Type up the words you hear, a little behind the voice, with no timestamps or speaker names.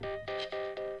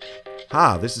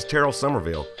Hi, this is Terrell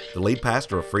Somerville, the lead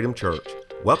pastor of Freedom Church.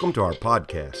 Welcome to our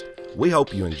podcast. We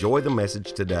hope you enjoy the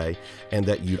message today and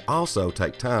that you'd also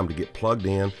take time to get plugged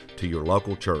in to your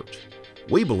local church.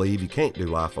 We believe you can't do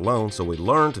life alone, so we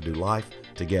learn to do life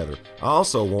together. I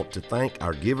also want to thank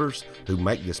our givers who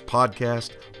make this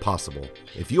podcast possible.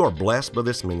 If you are blessed by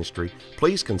this ministry,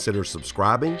 please consider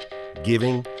subscribing,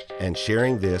 giving, and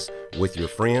sharing this with your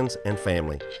friends and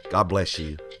family. God bless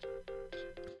you.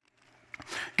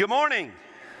 Good morning.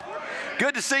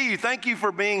 Good to see you. Thank you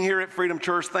for being here at Freedom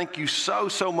Church. Thank you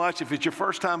so much. If it's your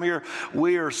first time here,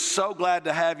 we are so glad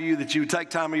to have you, that you would take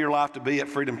time of your life to be at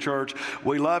Freedom Church.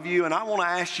 We love you, and I want to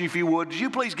ask you, if you would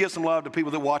you please give some love to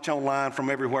people that watch online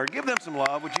from everywhere? Give them some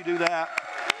love. Would you do that?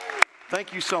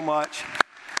 Thank you so much.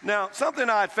 Now, something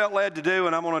I had felt led to do,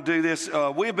 and I'm going to do this.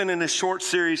 We've been in this short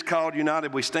series called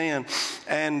United We Stand,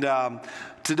 and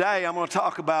today I'm going to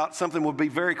talk about something that will be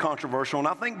very controversial, and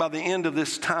I think by the end of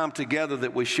this time together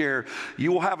that we share,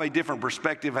 you will have a different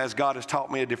perspective, as God has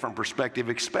taught me a different perspective,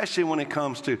 especially when it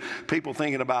comes to people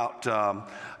thinking about,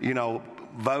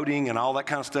 voting and all that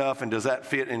kind of stuff, and does that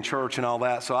fit in church and all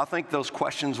that. So I think those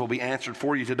questions will be answered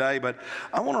for you today, but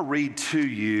I want to read to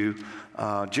you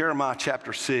Jeremiah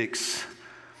chapter 6.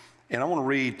 And I want to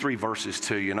read 3 verses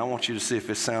to you, and I want you to see if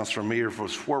it sounds familiar for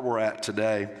where we're at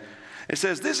today. It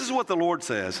says, "This is what the Lord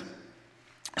says.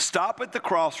 Stop at the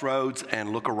crossroads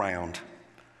and look around.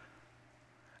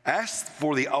 Ask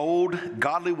for the old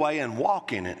godly way and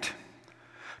walk in it.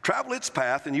 Travel its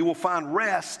path and you will find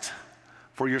rest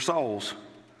for your souls.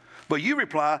 But you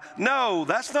reply, no,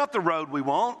 that's not the road we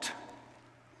want.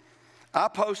 I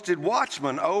posted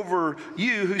watchmen over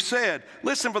you who said,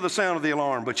 listen for the sound of the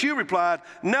alarm. But you replied,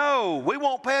 no, we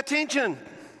won't pay attention.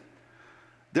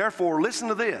 Therefore, listen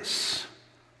to this,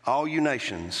 all you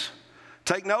nations.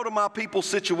 Take note of my people's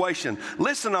situation.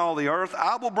 Listen, all the earth.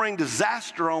 I will bring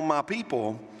disaster on my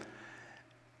people.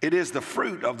 It is the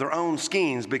fruit of their own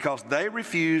schemes, because they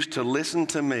refuse to listen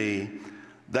to me.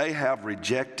 They have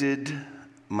rejected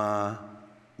my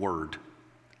word."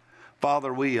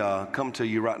 Father, we come to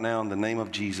you right now in the name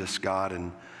of Jesus, God,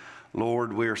 and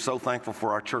Lord, we are so thankful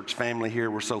for our church family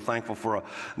here. We're so thankful for a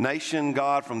nation,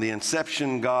 God, from the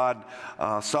inception, God,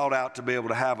 sought out to be able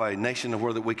to have a nation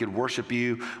where that we could worship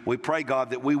you. We pray,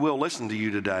 God, that we will listen to you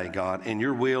today, God, in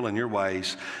your will and your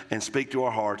ways, and speak to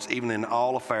our hearts, even in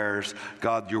all affairs.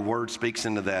 God, your word speaks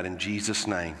into that. In Jesus'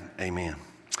 name, amen.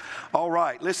 All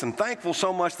right, listen, thankful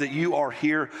so much that you are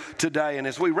here today. And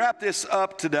as we wrap this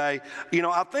up today,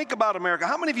 I think about America.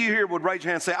 How many of you here would raise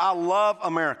your hand and say, I love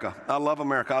America. I love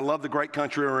America. I love the great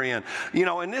country we're in.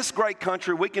 In this great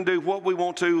country, we can do what we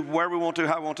want to, where we want to,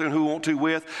 how we want to, and who we want to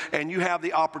with, and you have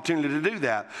the opportunity to do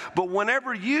that. But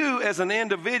whenever you as an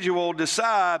individual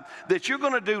decide that you're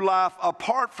going to do life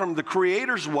apart from the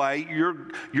Creator's way,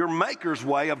 your Maker's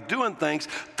way of doing things,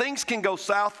 things can go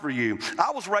south for you.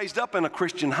 I was raised up in a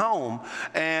Christian home.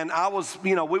 And I was,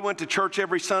 we went to church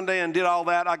every Sunday and did all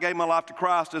that. I gave my life to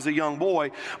Christ as a young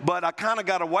boy, but I kind of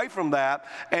got away from that.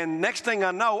 And next thing I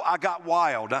know, I got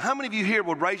wild. Now, how many of you here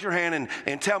would raise your hand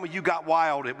and tell me you got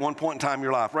wild at one point in time in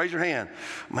your life? Raise your hand.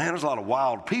 Man, there's a lot of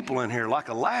wild people in here, like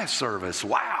a last service.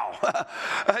 Wow.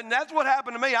 And that's what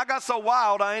happened to me. I got so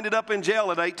wild, I ended up in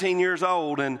jail at 18 years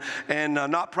old, and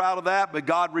not proud of that, but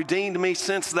God redeemed me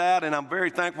since that, and I'm very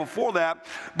thankful for that.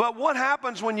 But what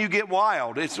happens when you get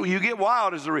wild? You get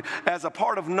wild as a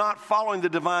part of not following the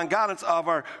divine guidance of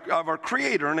our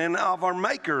Creator and of our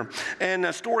Maker, and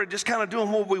a story just kind of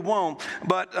doing what we want.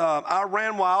 But I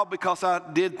ran wild because I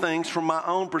did things from my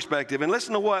own perspective. And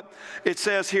listen to what it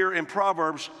says here in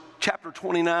Proverbs chapter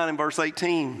 29 and verse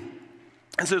 18.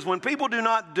 It says, when people do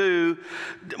not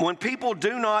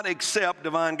accept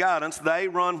divine guidance, they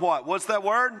run what? What's that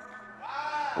word?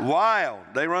 Wild.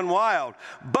 They run wild.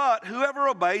 But whoever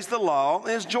obeys the law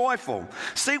is joyful.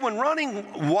 See, when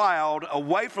running wild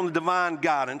away from the divine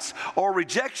guidance, or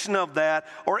rejection of that,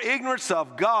 or ignorance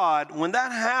of God, when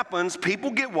that happens,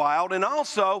 people get wild, and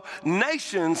also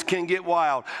nations can get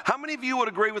wild. How many of you would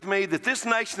agree with me that this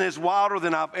nation is wilder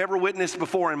than I've ever witnessed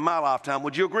before in my lifetime?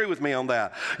 Would you agree with me on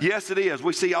that? Yes, it is.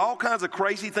 We see all kinds of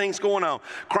crazy things going on.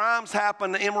 Crimes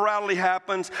happen, immorality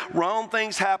happens, wrong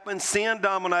things happen, sin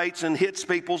dominates and hits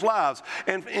people's lives.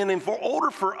 And in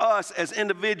order for us as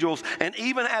individuals and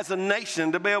even as a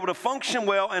nation to be able to function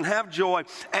well and have joy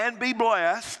and be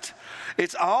blessed,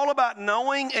 it's all about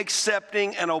knowing,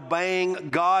 accepting, and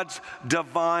obeying God's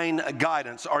divine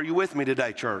guidance. Are you with me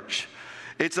today, church?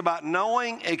 It's about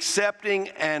knowing, accepting,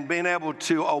 and being able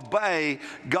to obey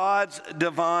God's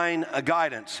divine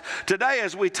guidance. Today,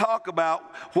 as we talk about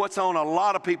what's on a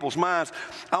lot of people's minds,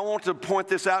 I want to point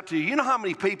this out to you. You know how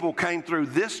many people came through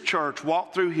this church,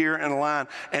 walked through here in a line,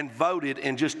 and voted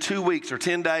in just 2 weeks or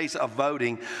 10 days of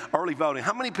voting, early voting?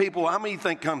 How many people, how many you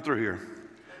think come through here?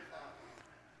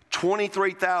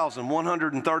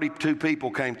 23,132 people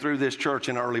came through this church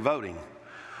in early voting.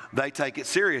 They take it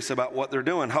serious about what they're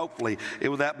doing, hopefully,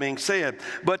 with that being said.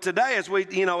 But today, as we,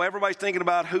 everybody's thinking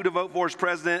about who to vote for as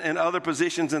president and other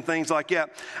positions and things like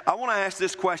that, I want to ask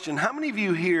this question. How many of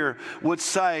you here would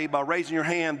say, by raising your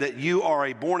hand, that you are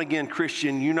a born-again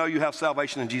Christian, you know you have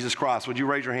salvation in Jesus Christ? Would you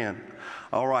raise your hand?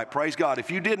 All right, praise God. If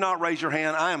you did not raise your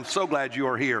hand, I am so glad you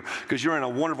are here because you're in a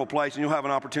wonderful place and you'll have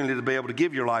an opportunity to be able to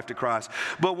give your life to Christ.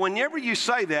 But whenever you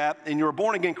say that and you're a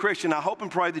born-again Christian, I hope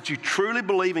and pray that you truly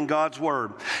believe in God's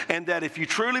Word, and that if you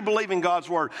truly believe in God's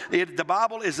Word, the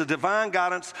Bible is a divine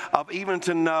guidance of even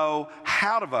to know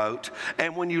how to vote,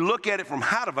 and when you look at it from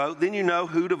how to vote, then you know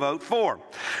who to vote for.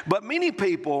 But many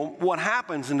people, what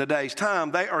happens in today's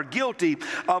time, they are guilty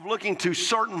of looking to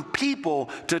certain people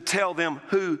to tell them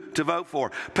who to vote for.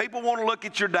 People want to look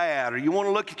at your dad, or you want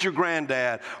to look at your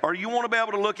granddad, or you want to be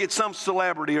able to look at some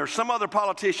celebrity or some other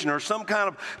politician or some kind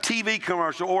of TV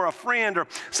commercial or a friend. Or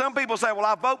some people say, well,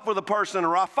 I vote for the person,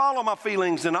 or I follow my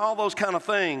feelings and all those kind of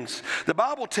things. The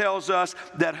Bible tells us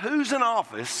that who's in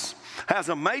office has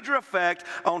a major effect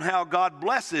on how God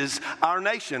blesses our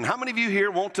nation. How many of you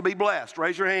here want to be blessed?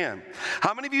 Raise your hand.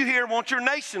 How many of you here want your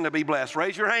nation to be blessed?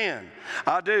 Raise your hand.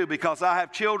 I do, because I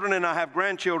have children and I have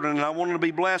grandchildren, and I want them to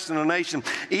be blessed in a nation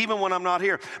even when I'm not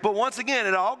here. But once again,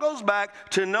 it all goes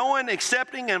back to knowing,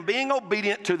 accepting, and being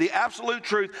obedient to the absolute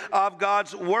truth of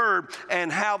God's Word,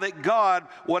 and how that God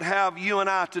would have you and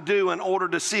I to do in order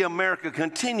to see America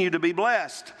continue to be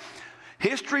blessed.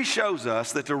 History shows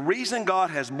us that the reason God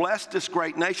has blessed this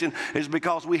great nation is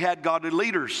because we had godly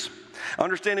leaders.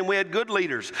 Understanding we had good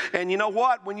leaders. And you know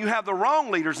what? When you have the wrong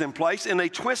leaders in place and they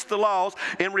twist the laws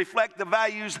and reflect the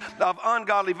values of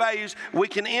ungodly values, we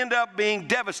can end up being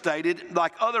devastated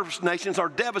like other nations are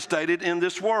devastated in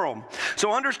this world.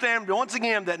 So understand once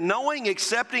again that knowing,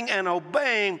 accepting, and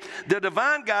obeying the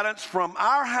divine guidance from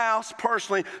our house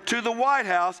personally to the White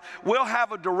House will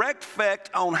have a direct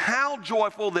effect on how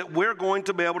joyful that we're going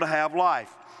to be able to have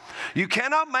life. You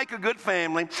cannot make a good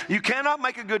family, you cannot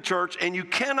make a good church, and you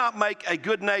cannot make a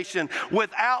good nation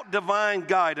without divine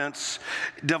guidance.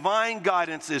 Divine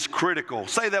guidance is critical.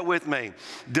 Say that with me.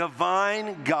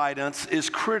 Divine guidance is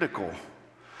critical.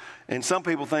 And some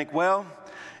people think, well,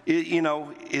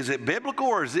 is it biblical,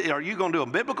 or are you going to do a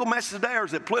biblical message today, or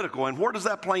is it political? And where does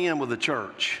that play in with the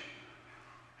church?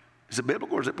 Is it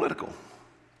biblical or is it political?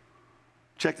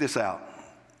 Check this out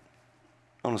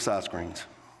on the side screens.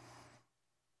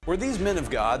 Were these men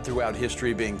of God throughout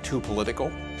history being too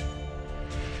political?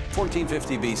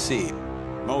 1450 BC,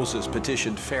 Moses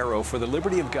petitioned Pharaoh for the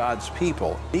liberty of God's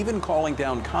people, even calling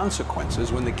down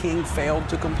consequences when the king failed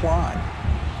to comply.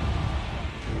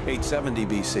 870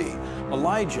 BC,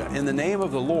 Elijah, in the name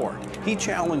of the Lord, he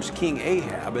challenged King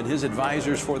Ahab and his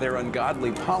advisors for their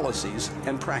ungodly policies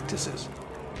and practices.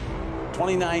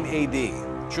 29 AD,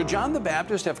 should John the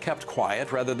Baptist have kept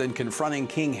quiet rather than confronting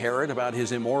King Herod about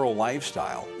his immoral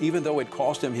lifestyle, even though it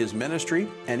cost him his ministry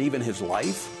and even his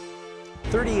life?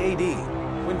 30 AD,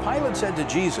 when Pilate said to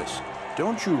Jesus,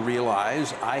 "Don't you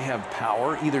realize I have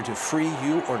power either to free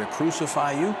you or to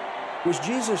crucify you?" Was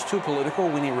Jesus too political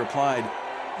when he replied,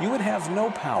 "You would have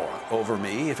no power over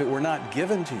me if it were not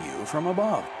given to you from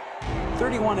above"?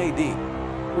 31 AD,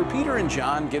 were Peter and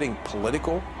John getting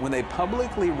political when they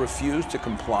publicly refused to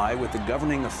comply with the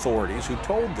governing authorities who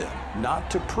told them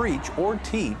not to preach or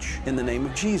teach in the name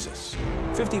of Jesus?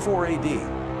 54 AD,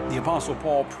 the Apostle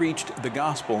Paul preached the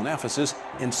gospel in Ephesus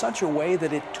in such a way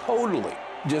that it totally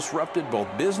disrupted both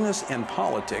business and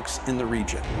politics in the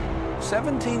region.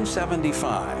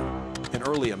 1775, in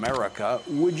early America,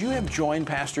 would you have joined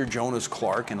Pastor Jonas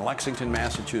Clark in Lexington,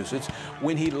 Massachusetts,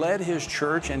 when he led his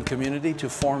church and community to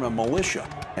form a militia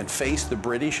and face the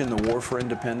British in the War for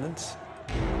Independence?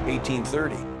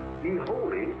 1830. Be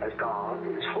holy as God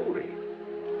is holy.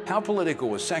 How political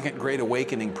was Second Great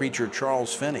Awakening preacher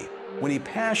Charles Finney when he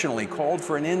passionately called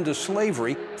for an end to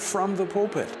slavery from the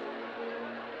pulpit?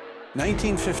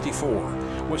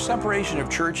 1954, was separation of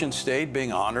church and state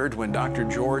being honored when Dr.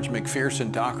 George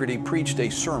McPherson Doherty preached a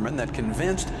sermon that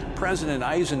convinced President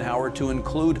Eisenhower to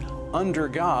include "under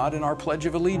God" in our Pledge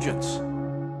of Allegiance?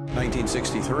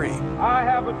 1963. I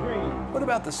have a dream. What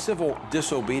about the civil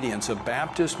disobedience of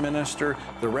Baptist minister,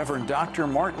 the Reverend Dr.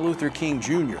 Martin Luther King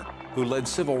Jr., who led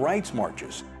civil rights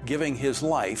marches, giving his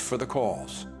life for the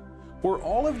cause. Were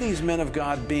all of these men of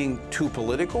God being too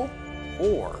political,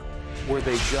 or were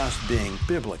they just being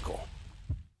biblical?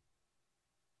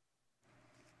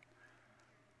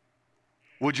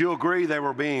 Would you agree they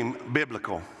were being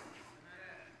biblical?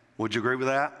 Would you agree with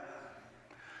that?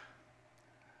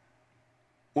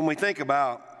 When we think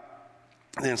about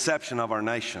the inception of our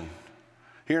nation,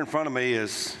 here in front of me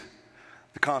is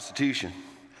the Constitution.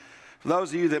 For those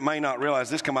of you that may not realize,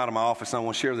 this came out of my office, and I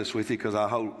want to share this with you because I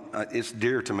hope it's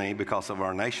dear to me because of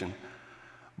our nation.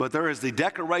 But there is the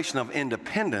Declaration of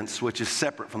Independence, which is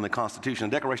separate from the Constitution.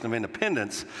 The Declaration of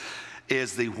Independence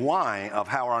is the why of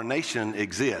how our nation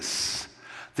exists.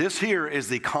 This here is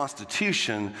the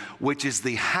Constitution, which is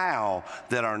the how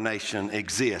that our nation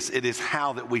exists. It is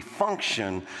how that we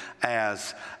function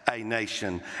as a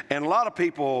nation. And a lot of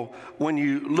people, when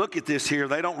you look at this here,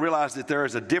 they don't realize that there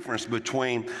is a difference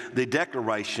between the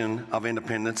Declaration of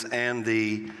Independence and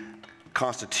the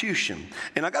Constitution.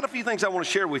 And I got a few things I want to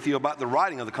share with you about the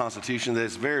writing of the Constitution that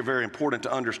is very, very important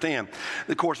to understand.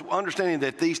 Of course, understanding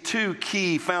that these two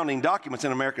key founding documents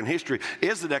in American history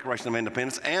is the Declaration of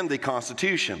Independence and the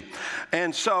Constitution.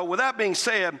 And so with that being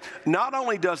said, not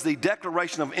only does the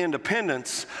Declaration of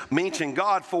Independence mention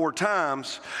God 4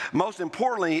 times, most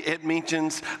importantly, it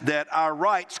mentions that our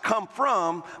rights come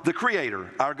from the Creator,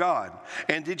 our God.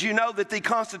 And did you know that the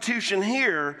Constitution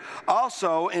here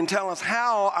also, in telling us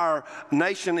how our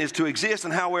nation is to exist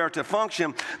and how we are to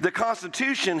function, the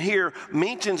Constitution here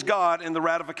mentions God in the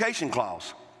ratification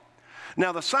clause.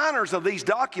 Now, the signers of these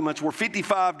documents were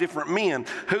 55 different men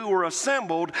who were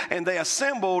assembled, and they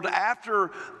assembled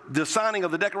after the signing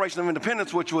of the Declaration of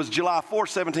Independence, which was July 4,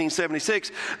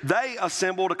 1776. They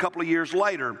assembled a couple of years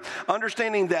later,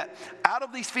 understanding that out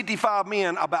of these 55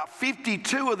 men, about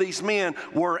 52 of these men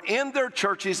were in their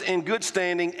churches in good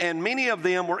standing, and many of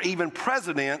them were even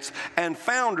presidents and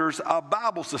founders of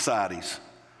Bible societies.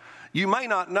 You may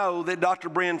not know that Dr.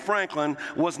 Ben Franklin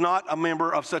was not a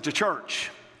member of such a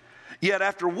church. Yet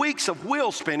after weeks of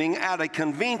wheel spinning at a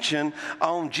convention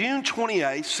on June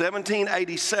 28,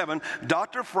 1787,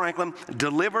 Dr. Franklin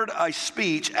delivered a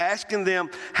speech asking them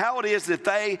how it is that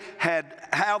they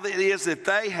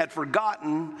had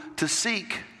forgotten to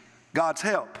seek God's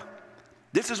help.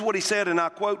 This is what he said, and I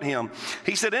quote him.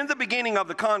 He said, "In the beginning of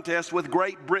the contest with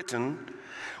Great Britain,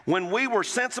 when we were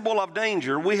sensible of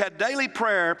danger, we had daily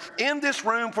prayer in this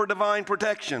room for divine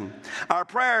protection. Our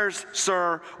prayers,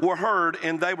 sir, were heard,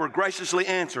 and they were graciously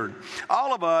answered.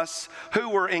 All of us who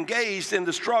were engaged in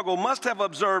the struggle must have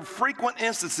observed frequent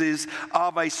instances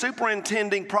of a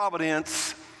superintending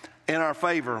providence in our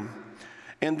favor."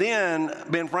 And then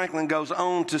Ben Franklin goes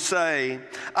on to say,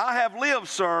 "I have lived,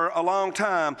 sir, a long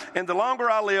time, and the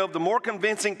longer I live, the more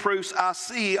convincing proofs I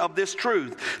see of this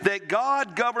truth, that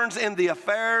God governs in the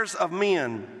affairs of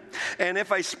men. And if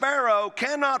a sparrow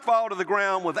cannot fall to the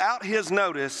ground without his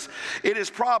notice, it is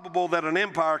probable that an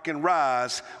empire can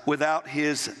rise without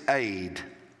his aid."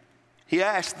 He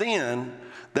asked then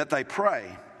that they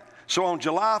pray. So on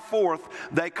July 4th,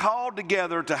 they called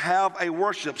together to have a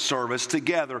worship service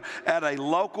together at a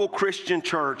local Christian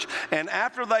church. And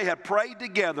after they had prayed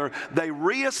together, they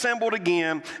reassembled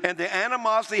again, and the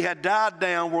animosity had died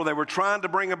down where they were trying to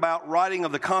bring about writing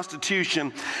of the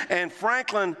Constitution. And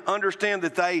Franklin understand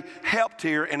that they helped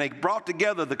here, and they brought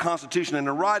together the Constitution and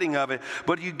the writing of it.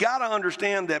 But you got to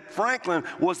understand that Franklin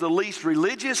was the least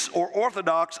religious or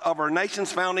orthodox of our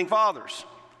nation's founding fathers.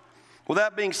 With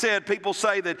that being said, people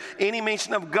say that any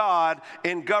mention of God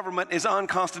in government is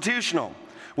unconstitutional,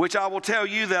 which I will tell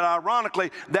you that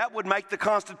ironically, that would make the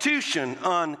Constitution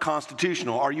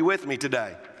unconstitutional. Are you with me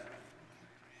today?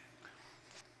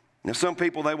 Now, some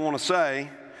people, they want to say,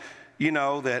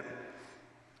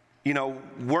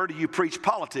 where do you preach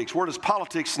politics? Where does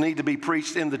politics need to be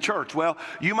preached in the church? Well,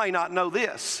 you may not know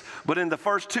this, but in the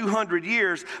first 200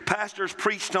 years, pastors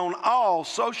preached on all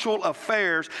social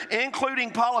affairs,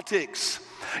 including politics.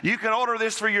 You can order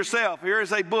this for yourself. Here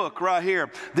is a book right here.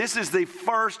 This is the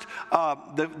first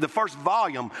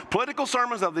volume, Political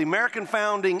Sermons of the American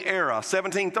Founding Era,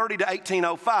 1730 to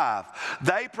 1805.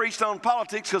 They preached on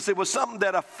politics because it was something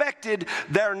that affected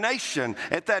their nation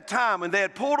at that time, and they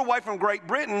had pulled away from Great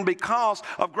Britain because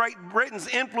of Great Britain's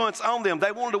influence on them.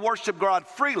 They wanted to worship God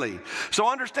freely. So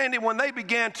understanding when they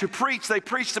began to preach, they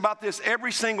preached about this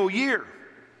every single year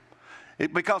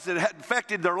because it had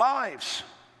affected their lives.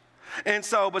 And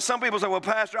so, but some people say, well,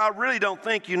 Pastor, I really don't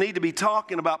think you need to be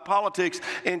talking about politics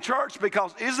in church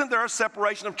because isn't there a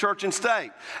separation of church and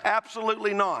state?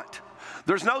 Absolutely not.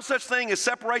 There's no such thing as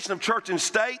separation of church and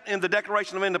state in the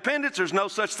Declaration of Independence. There's no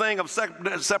such thing of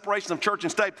separation of church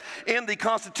and state in the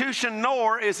Constitution,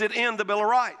 nor is it in the Bill of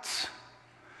Rights.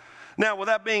 Now, with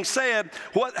that being said,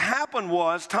 what happened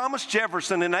was Thomas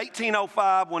Jefferson in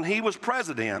 1805, when he was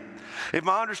president, if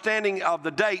my understanding of the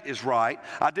date is right,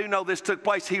 I do know this took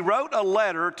place, he wrote a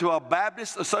letter to a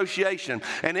Baptist association.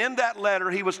 And in that letter,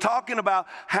 he was talking about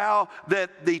how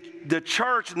that the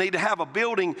church needed to have a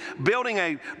building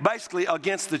basically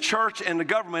against the church and the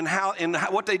government. And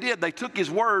what they did, they took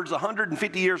his words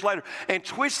 150 years later and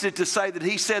twisted to say that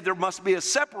he said there must be a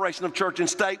separation of church and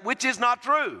state, which is not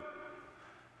true.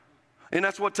 And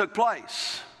that's what took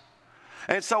place.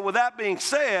 And so with that being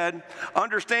said,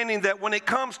 understanding that when it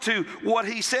comes to what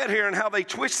he said here and how they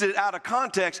twisted it out of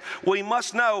context, we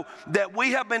must know that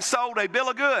we have been sold a bill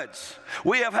of goods.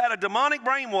 We have had a demonic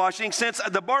brainwashing since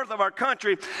the birth of our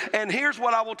country. And here's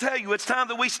what I will tell you. It's time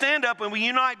that we stand up and we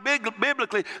unite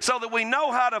biblically so that we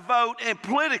know how to vote and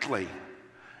politically.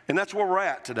 And that's where we're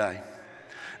at today.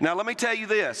 Now, let me tell you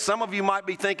this. Some of you might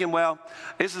be thinking, well,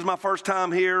 this is my first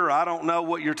time here. Or I don't know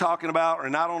what you're talking about,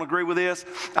 and I don't agree with this.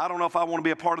 I don't know if I want to be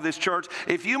a part of this church.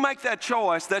 If you make that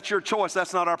choice, that's your choice.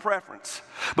 That's not our preference.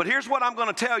 But here's what I'm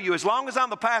going to tell you. As long as I'm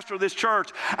the pastor of this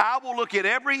church, I will look at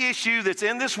every issue that's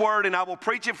in this word, and I will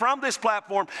preach it from this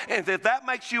platform. And if that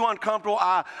makes you uncomfortable,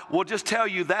 I will just tell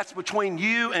you that's between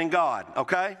you and God,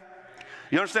 okay?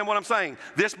 You understand what I'm saying?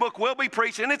 This book will be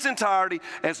preached in its entirety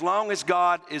as long as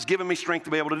God is giving me strength to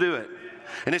be able to do it.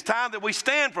 And it's time that we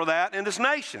stand for that in this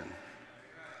nation.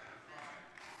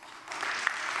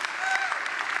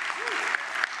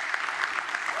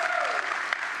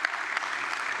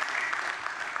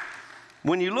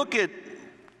 When you look at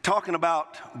talking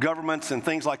about governments and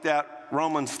things like that,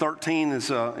 Romans 13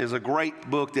 is a great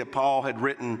book that Paul had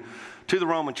written to the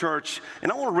Roman church.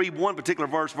 And I want to read one particular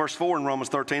verse, verse 4 in Romans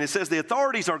 13. It says, the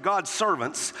authorities are God's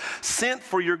servants sent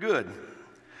for your good.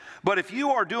 But if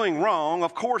you are doing wrong,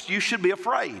 of course you should be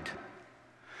afraid.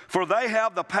 For they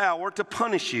have the power to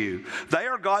punish you. They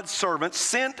are God's servants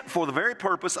sent for the very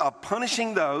purpose of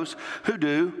punishing those who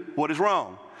do what is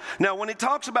wrong. Now, when it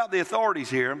talks about the authorities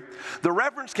here, the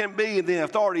reference can be in the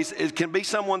authorities, it can be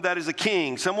someone that is a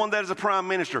king, someone that is a prime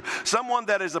minister, someone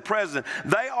that is a president.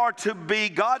 They are to be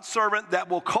God's servant that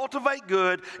will cultivate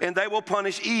good and they will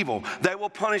punish evil. They will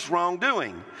punish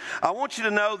wrongdoing. I want you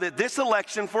to know that this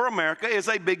election for America is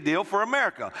a big deal for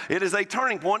America. It is a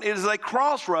turning point. It is a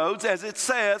crossroads, as it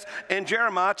says in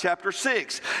Jeremiah chapter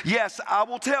 6. Yes, I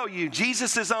will tell you,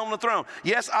 Jesus is on the throne.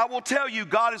 Yes, I will tell you,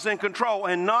 God is in control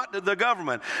and not the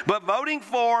government. But voting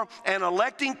for and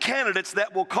electing candidates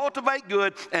that will cultivate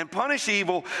good and punish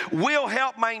evil will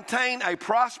help maintain a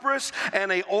prosperous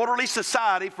and an orderly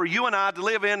society for you and I to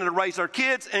live in and to raise our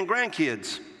kids and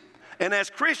grandkids. And as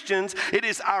Christians, it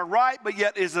is our right, but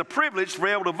yet is a privilege to be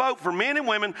able to vote for men and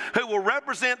women who will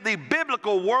represent the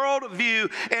biblical worldview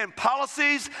and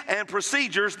policies and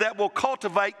procedures that will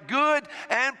cultivate good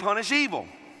and punish evil.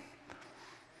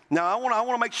 Now, I want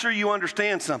to make sure you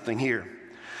understand something here.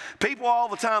 People all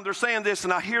the time, they're saying this,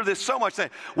 and I hear this so much, say,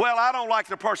 well, I don't like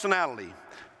their personality.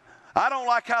 I don't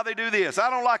like how they do this. I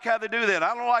don't like how they do that.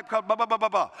 I don't like blah, blah, blah, blah,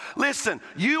 blah. Listen,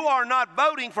 you are not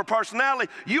voting for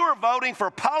personality. You are voting for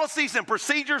policies and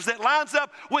procedures that lines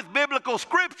up with biblical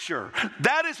scripture.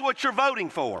 That is what you're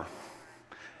voting for.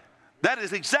 That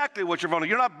is exactly what you're voting.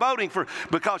 You're not voting for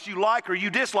because you like or you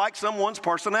dislike someone's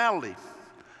personality.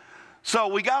 So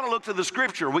we got to look to the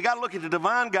scripture. We got to look at the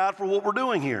divine God for what we're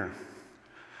doing here.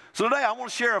 So today I want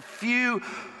to share a few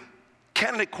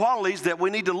candidate qualities that we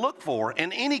need to look for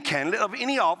in any candidate of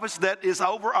any office that is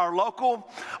over our local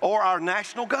or our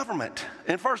national government.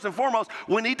 And first and foremost,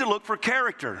 we need to look for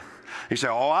character. You say,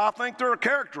 oh, I think they're a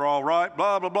character, all right,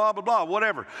 blah, blah, blah, blah, blah,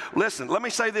 whatever. Listen, let me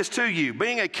say this to you.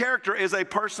 Being a character is a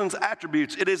person's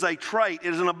attributes. It is a trait.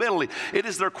 It is an ability. It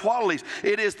is their qualities.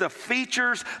 It is the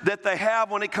features that they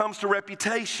have when it comes to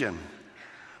reputation.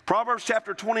 Proverbs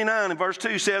chapter 29 and verse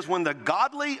 2 says, when the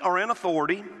godly are in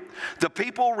authority, the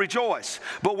people rejoice.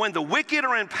 But when the wicked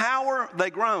are in power, they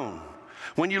groan.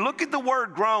 When you look at the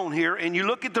word groan here and you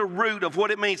look at the root of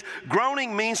what it means,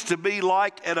 groaning means to be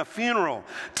like at a funeral,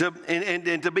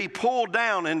 and to be pulled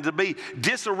down and to be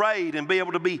disarrayed and be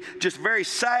able to be just very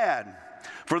sad.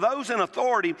 For those in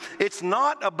authority, it's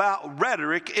not about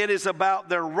rhetoric, it is about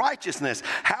their righteousness.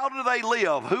 How do they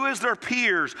live? Who is their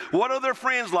peers? What are their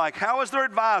friends like? How is their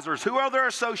advisors? Who are their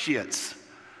associates?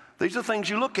 These are things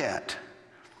you look at.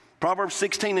 Proverbs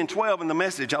 16 and 12 in the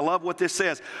Message. I love what this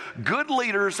says. Good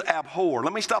leaders abhor.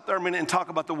 Let me stop there a minute and talk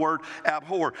about the word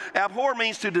abhor. Abhor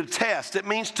means to detest. It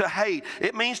means to hate.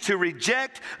 It means to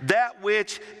reject that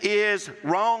which is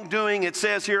wrongdoing, it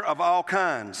says here, of all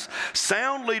kinds.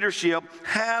 Sound leadership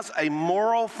has a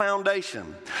moral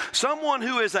foundation. Someone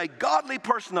who is a godly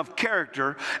person of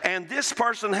character, and this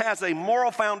person has a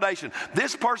moral foundation.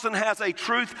 This person has a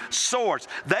truth source.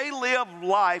 They live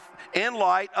life in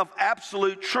light of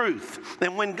absolute truth.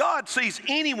 And when God sees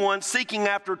anyone seeking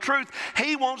after truth,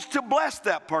 He wants to bless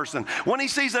that person. When He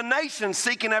sees a nation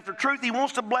seeking after truth, He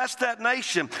wants to bless that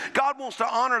nation. God wants to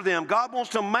honor them. God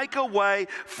wants to make a way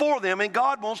for them, and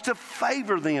God wants to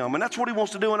favor them. And that's what He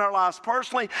wants to do in our lives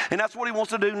personally, and that's what He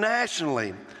wants to do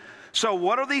nationally. So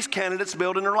what are these candidates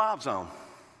building their lives on?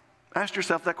 Ask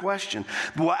yourself that question.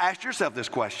 Well, ask yourself this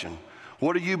question.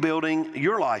 What are you building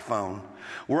your life on?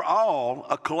 We're all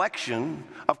a collection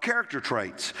of character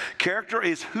traits. Character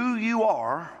is who you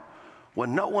are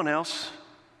when no one else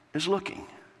is looking.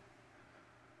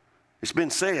 It's been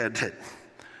said that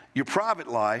your private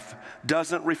life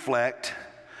doesn't reflect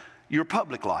your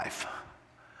public life.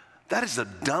 That is the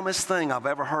dumbest thing I've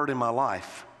ever heard in my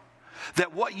life.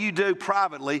 That what you do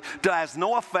privately has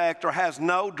no effect or has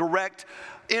no direct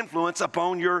influence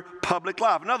upon your public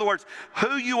life. In other words,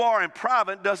 who you are in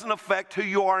private doesn't affect who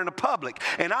you are in the public.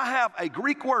 And I have a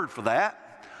Greek word for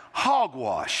that,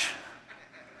 hogwash.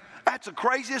 That's the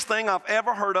craziest thing I've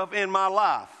ever heard of in my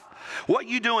life. What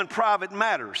you do in private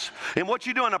matters. And what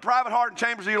you do in the private heart and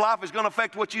chambers of your life is going to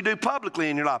affect what you do publicly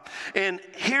in your life. And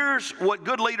here's what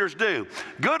good leaders do.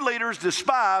 Good leaders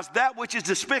despise that which is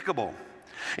despicable.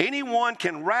 Anyone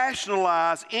can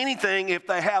rationalize anything if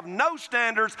they have no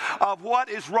standards of what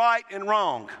is right and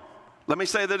wrong. Let me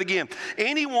say that again.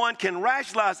 Anyone can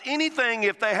rationalize anything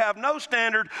if they have no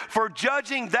standard for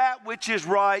judging that which is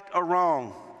right or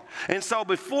wrong. And so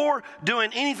before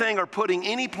doing anything or putting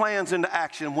any plans into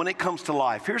action when it comes to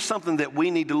life, here's something that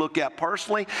we need to look at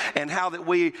personally and how that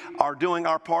we are doing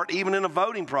our part even in a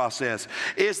voting process.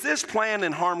 Is this plan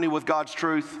in harmony with God's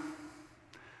truth?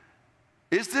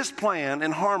 Is this plan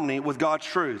in harmony with God's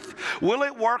truth? Will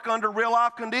it work under real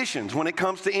life conditions when it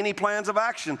comes to any plans of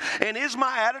action? And is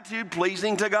my attitude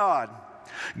pleasing to God?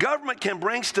 Government can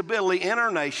bring stability in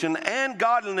our nation and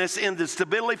godliness in the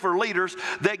stability for leaders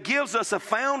that gives us a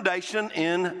foundation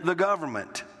in the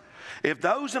government. If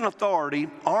those in authority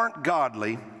aren't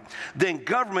godly, then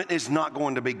government is not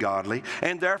going to be godly,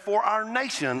 and therefore our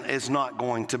nation is not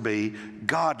going to be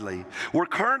godly. We're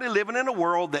currently living in a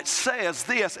world that says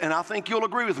this, and I think you'll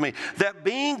agree with me, that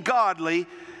being godly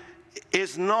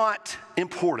is not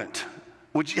important.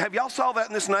 Have y'all saw that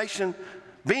in this nation?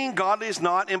 Being godly is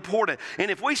not important. And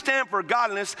if we stand for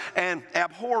godliness and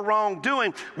abhor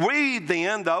wrongdoing, we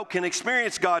then, though, can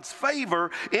experience God's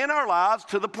favor in our lives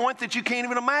to the point that you can't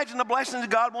even imagine the blessings that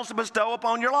God wants to bestow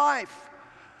upon your life.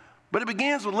 But it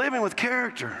begins with living with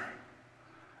character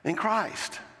in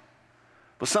Christ.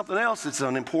 But something else that's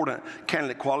an important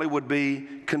candidate quality would be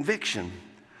conviction.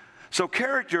 So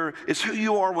character is who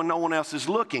you are when no one else is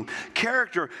looking.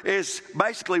 Character is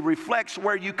basically reflects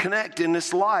where you connect in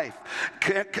this life.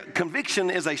 Conviction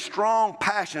is a strong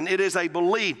passion. It is a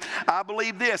belief. I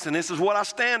believe this, and this is what I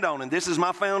stand on, and this is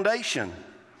my foundation.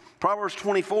 Proverbs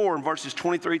 24 and verses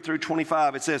 23 through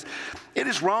 25, it says, "It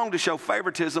is wrong to show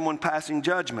favoritism when passing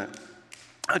judgment.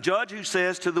 A judge who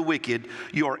says to the wicked,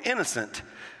 'You are innocent,'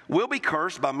 will be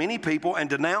cursed by many people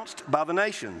and denounced by the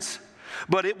nations.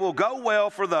 But it will go well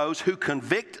for those who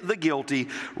convict the guilty.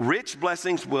 Rich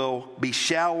blessings will be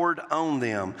showered on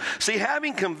them." See,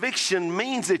 having conviction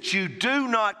means that you do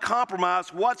not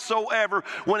compromise whatsoever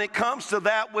when it comes to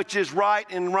that which is right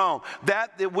and wrong,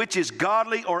 that which is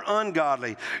godly or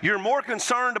ungodly. You're more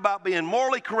concerned about being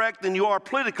morally correct than you are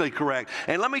politically correct.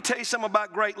 And let me tell you something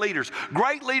about great leaders.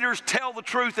 Great leaders tell the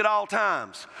truth at all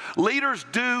times. Leaders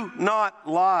do not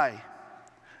lie.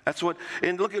 That's what,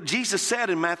 and look at Jesus said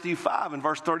in Matthew 5 and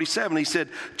verse 37. He said,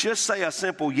 "Just say a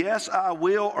simple yes, I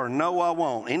will, or no, I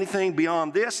won't. Anything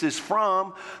beyond this is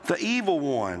from the evil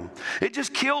one." It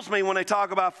just kills me when they talk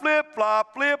about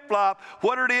flip-flop,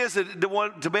 what it is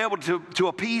to be able to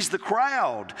appease the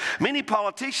crowd. Many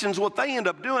politicians, what they end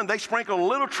up doing, they sprinkle a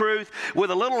little truth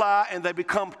with a little lie, and they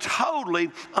become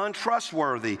totally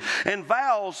untrustworthy. And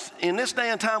vows, in this day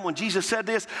and time when Jesus said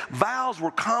this, vows were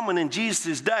common in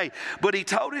Jesus' day. But he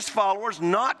told his his followers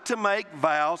not to make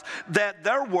vows that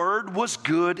their word was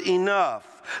good enough.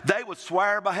 They would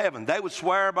swear by heaven. They would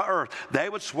swear by earth. They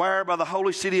would swear by the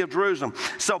holy city of Jerusalem.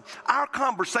 So our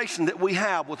conversation that we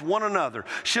have with one another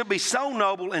should be so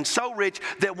noble and so rich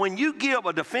that when you give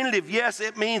a definitive yes,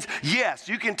 it means yes.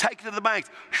 You can take it to the bank,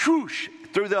 whoosh,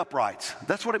 through the uprights.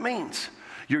 That's what it means.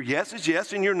 Your yes is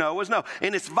yes and your no is no.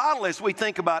 And it's vital as we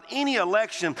think about any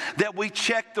election that we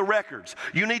check the records.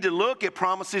 You need to look at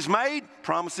promises made,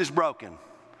 promises broken.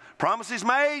 Promises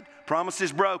made,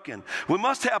 promises broken. We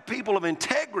must have people of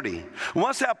integrity. We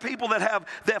must have people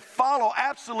that follow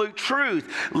absolute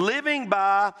truth, living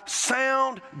by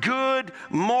sound, good,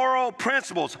 moral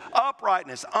principles,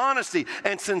 uprightness, honesty,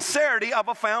 and sincerity of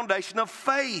a foundation of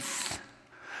faith.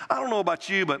 I don't know about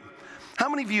you, but how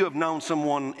many of you have known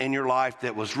someone in your life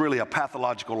that was really a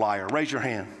pathological liar? Raise your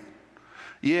hand.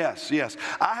 Yes, yes.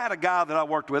 I had a guy that I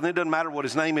worked with, and it doesn't matter what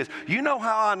his name is. You know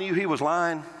how I knew he was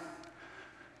lying?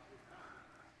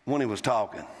 When he was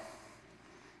talking,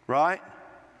 right?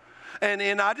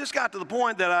 And I just got to the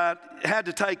point that I had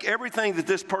to take everything that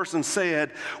this person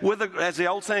said with, as the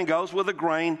old saying goes, with a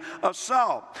grain of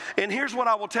salt. And here's what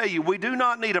I will tell you. We do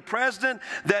not need a president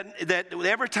that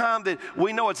every time that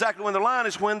we know exactly when they're lying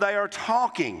is when they are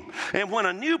talking. And when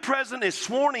a new president is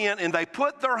sworn in and they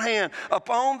put their hand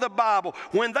upon the Bible,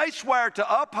 when they swear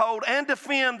to uphold and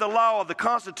defend the law of the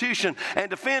Constitution and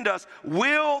defend us,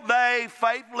 will they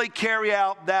faithfully carry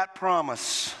out that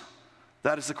promise?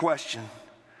 That is the question.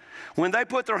 When they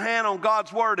put their hand on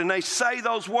God's word and they say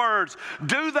those words,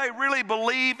 do they really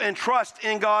believe and trust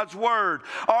in God's word?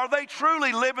 Are they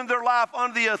truly living their life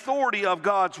under the authority of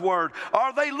God's word?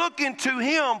 Are they looking to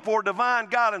Him for divine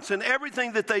guidance in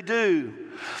everything that they do?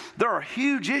 There are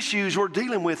huge issues we're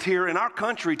dealing with here in our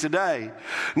country today.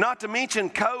 Not to mention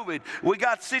COVID. We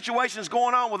got situations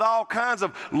going on with all kinds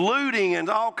of looting and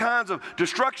all kinds of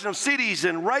destruction of cities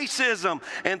and racism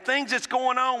and things that's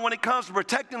going on when it comes to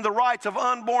protecting the rights of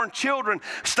unborn children,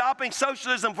 stopping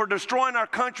socialism for destroying our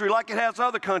country like it has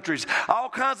other countries. All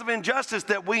kinds of injustice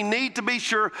that we need to be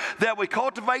sure that we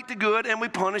cultivate the good and we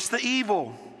punish the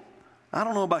evil. I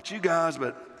don't know about you guys,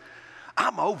 but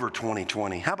I'm over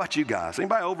 2020. How about you guys?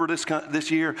 Anybody over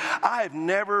this year? I have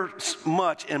never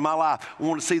much in my life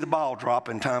wanted to see the ball drop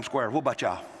in Times Square. What about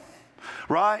y'all?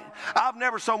 Right? I've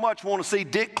never so much want to see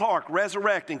Dick Clark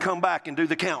resurrect and come back and do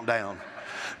the countdown.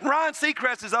 Ryan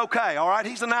Seacrest is okay, all right?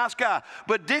 He's a nice guy.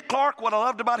 But Dick Clark, what I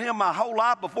loved about him my whole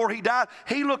life before he died,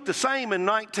 he looked the same in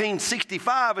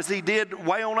 1965 as he did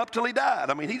way on up till he died.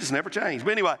 I mean, he just never changed.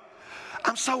 But anyway,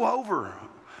 I'm so over.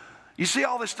 You see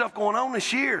all this stuff going on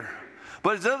this year.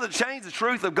 But it doesn't change the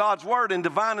truth of God's word and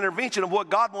divine intervention of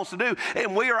what God wants to do.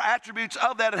 And we are attributes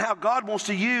of that and how God wants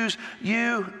to use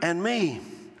you and me.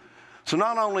 So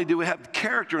not only do we have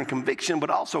character and conviction,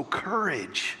 but also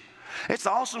courage. It's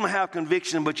awesome to have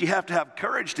conviction, but you have to have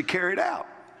courage to carry it out.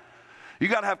 You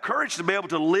got to have courage to be able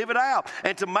to live it out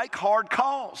and to make hard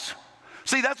calls.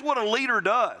 See, that's what a leader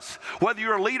does. Whether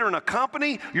you're a leader in a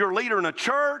company, you're a leader in a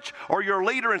church, or you're a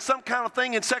leader in some kind of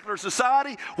thing in secular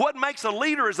society, what makes a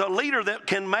leader is a leader that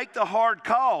can make the hard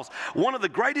calls. One of the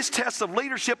greatest tests of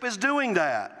leadership is doing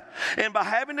that. And by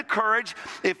having the courage,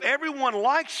 if everyone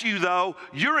likes you, though,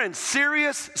 you're in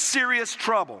serious, serious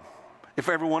trouble if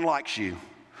everyone likes you.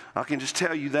 I can just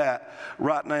tell you that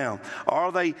right now.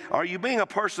 Are you being a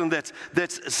person that's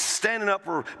standing up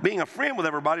for being a friend with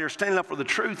everybody, or standing up for the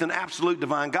truth and absolute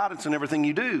divine guidance in everything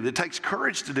you do? It takes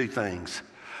courage to do things.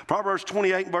 Proverbs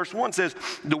 28 verse 1 says,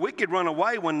 the wicked run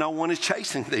away when no one is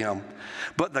chasing them,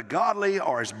 but the godly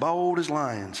are as bold as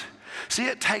lions. See,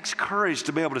 it takes courage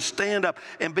to be able to stand up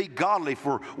and be godly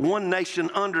for one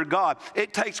nation under God.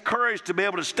 It takes courage to be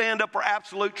able to stand up for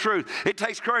absolute truth. It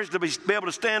takes courage to be able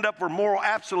to stand up for moral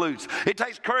absolutes. It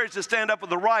takes courage to stand up for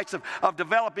the rights of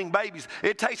developing babies.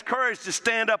 It takes courage to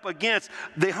stand up against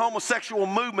the homosexual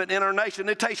movement in our nation.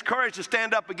 It takes courage to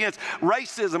stand up against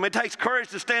racism. It takes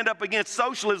courage to stand up against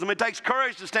socialism. It takes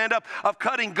courage to stand up of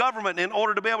cutting government in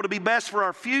order to be able to be best for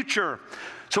our future.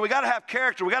 So we got to have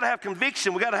character, we got to have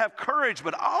conviction, we got to have courage,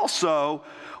 but also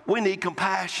we need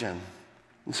compassion.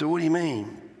 And so what do you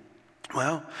mean?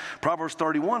 Well, Proverbs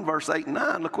 31 verse 8 and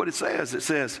 9, look what it says. It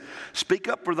says, speak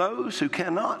up for those who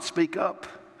cannot speak up,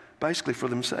 basically for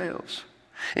themselves.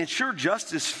 Ensure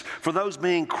justice for those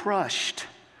being crushed.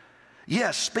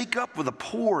 Yes, speak up for the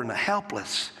poor and the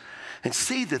helpless and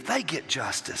see that they get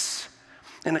justice.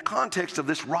 In the context of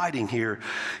this writing here,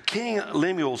 King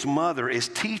Lemuel's mother is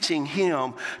teaching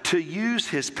him to use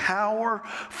his power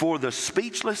for the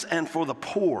speechless and for the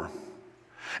poor.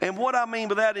 And what I mean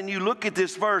by that, and you look at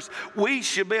this verse, we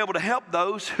should be able to help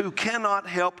those who cannot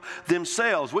help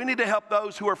themselves. We need to help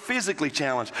those who are physically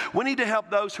challenged. We need to help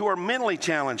those who are mentally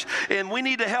challenged. And we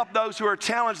need to help those who are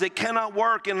challenged that cannot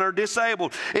work and are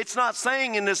disabled. It's not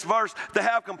saying in this verse to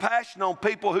have compassion on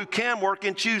people who can work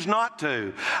and choose not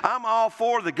to. I'm all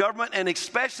for the government and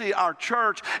especially our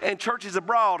church and churches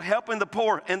abroad helping the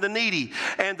poor and the needy.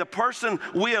 And the person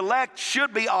we elect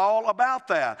should be all about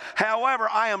that. However,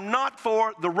 I am not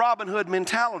for the Robin Hood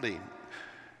mentality.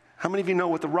 How many of you know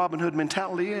what the Robin Hood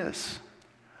mentality is?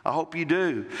 I hope you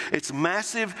do. It's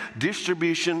massive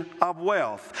distribution of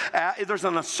wealth. There's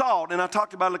an assault, and I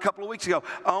talked about it a couple of weeks ago,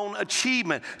 on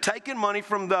achievement. Taking money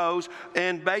from those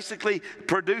and basically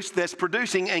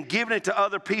producing and giving it to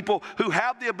other people who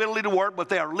have the ability to work, but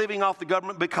they are living off the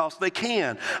government because they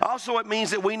can. Also, it means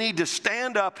that we need to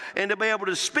stand up and to be able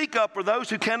to speak up for those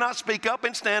who cannot speak up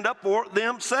and stand up for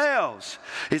themselves.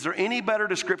 Is there any better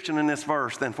description in this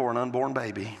verse than for an unborn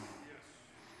baby?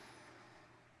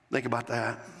 Think about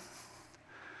that.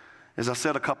 As I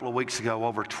said a couple of weeks ago,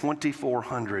 over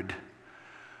 2,400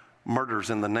 murders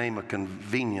in the name of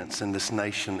convenience in this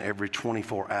nation every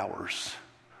 24 hours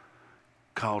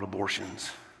called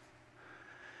abortions.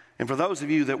 And for those of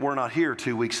you that were not here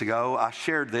 2 weeks ago, I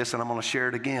shared this and I'm going to share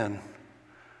it again.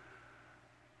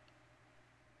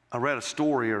 I read a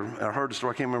story, or I heard a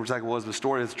story, I can't remember exactly what it was,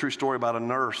 but it's a true story about a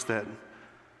nurse that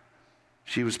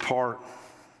she was part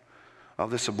of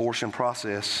this abortion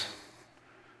process,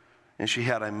 and she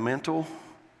had a mental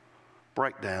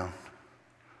breakdown,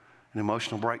 an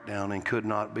emotional breakdown, and could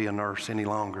not be a nurse any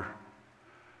longer.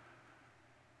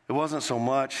 It wasn't so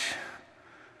much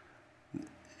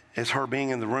as her being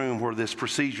in the room where this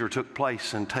procedure took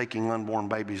place and taking unborn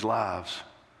babies' lives.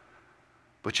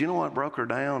 But you know what broke her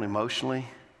down emotionally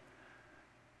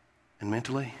and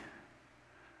mentally?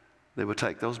 They would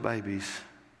take those babies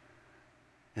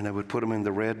and they would put them in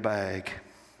the red bag.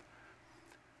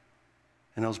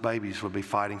 And those babies would be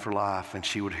fighting for life, and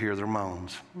she would hear their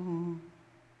moans.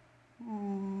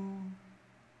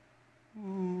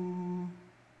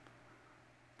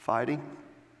 Fighting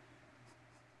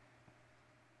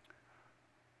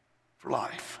for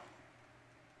life.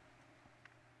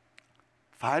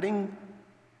 Fighting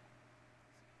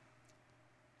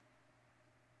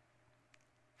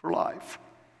for life.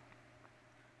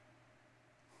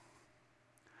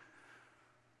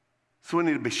 So we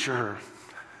need to be sure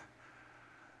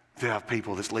to have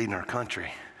people that's leading our country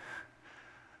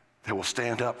that will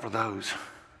stand up for those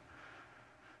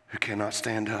who cannot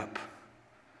stand up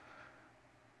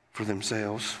for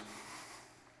themselves.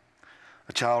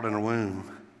 A child in a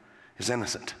womb is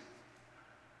innocent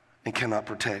and cannot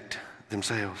protect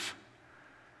themselves.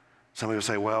 Some people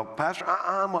say, well, Pastor,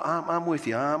 I'm with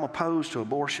you. I'm opposed to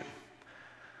abortion.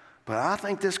 But I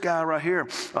think this guy right here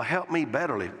will help me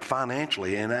betterly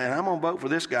financially, and I'm going to vote for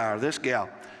this guy or this gal.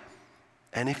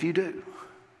 And if you do,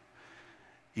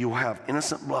 you will have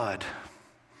innocent blood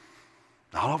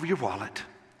all over your wallet,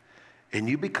 and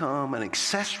you become an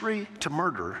accessory to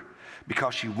murder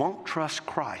because you won't trust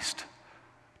Christ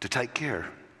to take care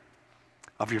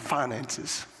of your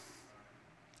finances.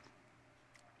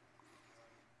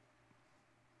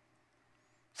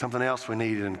 Something else we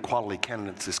need in quality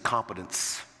candidates is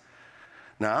competence.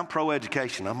 Now, I'm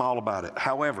pro-education. I'm all about it.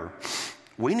 However,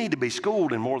 we need to be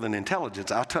schooled in more than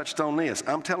intelligence. I touched on this.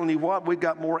 I'm telling you what, we've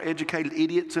got more educated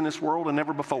idiots in this world than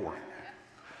ever before.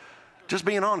 Just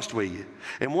being honest with you.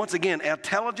 And once again,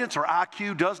 intelligence or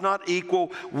IQ does not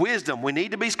equal wisdom. We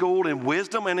need to be schooled in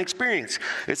wisdom and experience.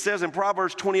 It says in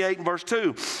Proverbs 28 and verse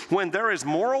 2, when there is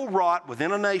moral rot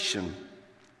within a nation,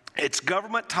 its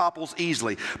government topples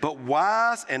easily, but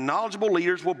wise and knowledgeable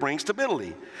leaders will bring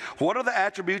stability. What are the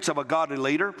attributes of a godly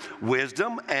leader?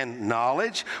 Wisdom and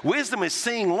knowledge. Wisdom is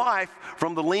seeing life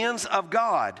from the lens of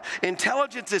God.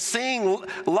 Intelligence is seeing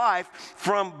life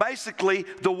from basically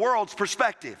the world's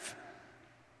perspective.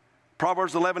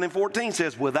 Proverbs 11 and 14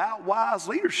 says, without wise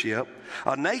leadership,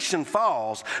 a nation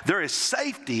falls. There is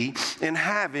safety in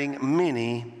having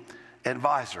many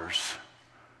advisors.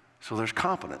 So there's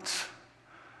competence.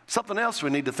 Something else we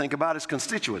need to think about is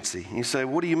constituency. You say,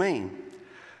 what do you mean?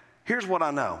 Here's what I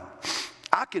know.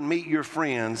 I can meet your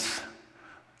friends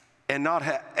and not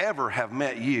ever have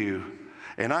met you,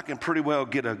 and I can pretty well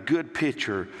get a good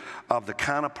picture of the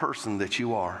kind of person that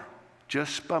you are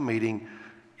just by meeting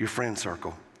your friend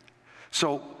circle.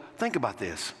 So think about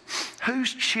this.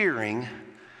 Who's cheering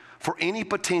for any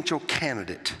potential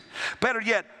candidate? Better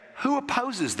yet, who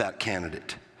opposes that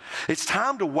candidate? It's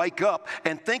time to wake up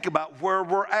and think about where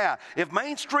we're at. If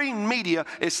mainstream media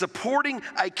is supporting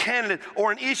a candidate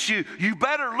or an issue, you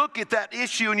better look at that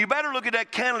issue and you better look at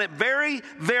that candidate very,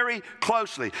 very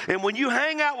closely. And when you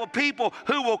hang out with people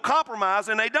who will compromise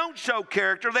and they don't show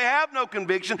character, they have no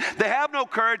conviction, they have no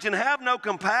courage, and have no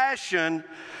compassion,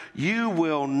 you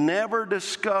will never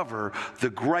discover the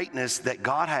greatness that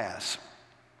God has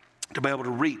to be able to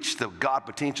reach the God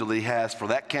potential that He has for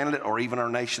that candidate or even our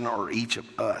nation or each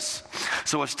of us.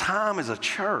 So it's time as a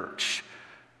church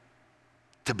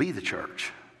to be the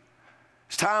church.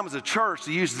 It's time as a church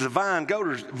to use the divine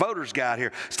voter's guide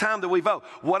here. It's time that we vote.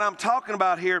 What I'm talking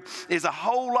about here is a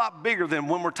whole lot bigger than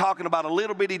when we're talking about a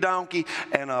little bitty donkey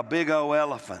and a big old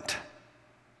elephant.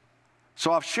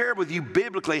 So I've shared with you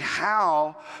biblically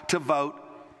how to vote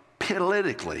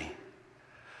politically.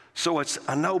 So it's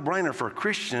a no-brainer for a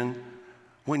Christian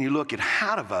when you look at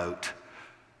how to vote,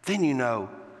 then you know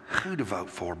who to vote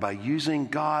for by using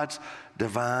God's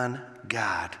divine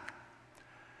guide.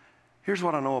 Here's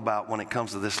what I know about when it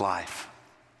comes to this life.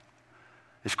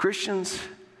 As Christians,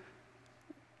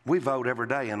 we vote every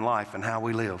day in life and how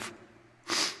we live.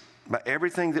 But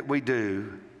everything that we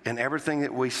do and everything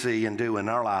that we see and do in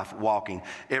our life walking,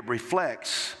 it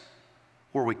reflects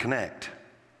where we connect.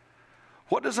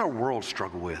 What does our world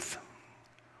struggle with?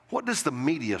 What does the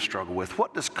media struggle with?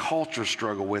 What does culture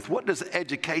struggle with? What does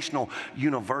educational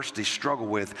universities struggle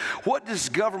with? What does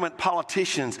government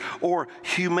politicians or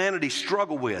humanity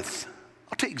struggle with?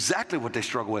 I'll tell you exactly what they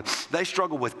struggle with. They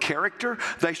struggle with character.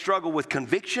 They struggle with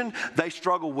conviction. They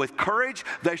struggle with courage.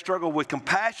 They struggle with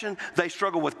compassion. They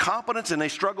struggle with competence, and they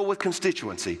struggle with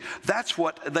constituency. That's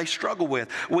what they struggle with.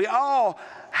 We all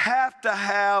have to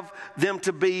have them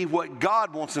to be what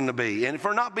God wants them to be. And if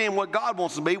they're not being what God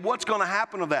wants them to be, what's going to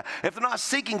happen to that? If they're not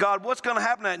seeking God, what's going to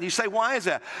happen to that? And you say, why is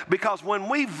that? Because when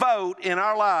we vote in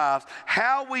our lives,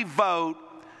 how we vote,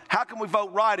 how can we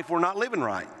vote right if we're not living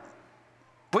right?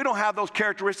 If we don't have those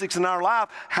characteristics in our life,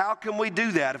 how can we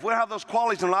do that? If we don't have those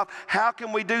qualities in life, how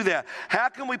can we do that? How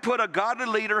can we put a godly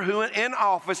leader who in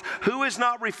office who is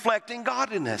not reflecting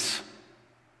godliness?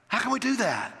 How can we do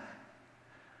that?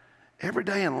 Every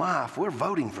day in life, we're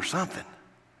voting for something.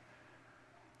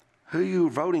 Who are you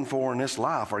voting for in this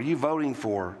life? Are you voting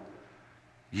for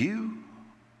you?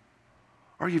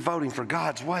 Are you voting for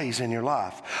God's ways in your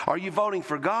life? Are you voting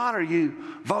for God or are you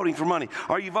voting for money?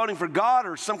 Are you voting for God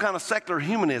or some kind of secular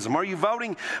humanism? Are you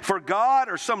voting for God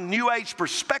or some new age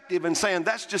perspective and saying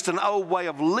that's just an old way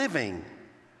of living?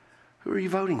 Who are you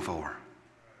voting for?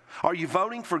 Are you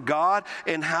voting for God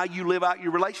in how you live out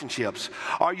your relationships?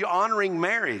 Are you honoring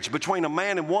marriage between a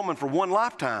man and woman for one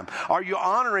lifetime? Are you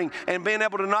honoring and being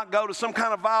able to not go to some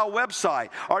kind of vile website?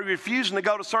 Are you refusing to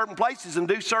go to certain places and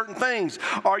do certain things?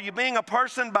 Are you being a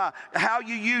person by how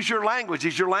you use your language?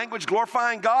 Is your language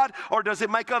glorifying God, or does it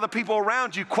make other people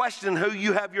around you question who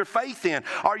you have your faith in?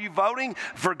 Are you voting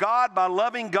for God by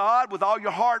loving God with all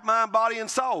your heart, mind, body, and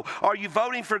soul? Are you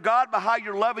voting for God by how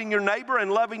you're loving your neighbor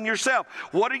and loving yourself?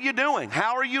 What are you doing?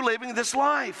 How are you living this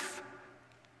life?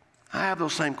 I have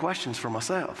those same questions for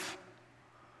myself.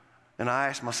 And I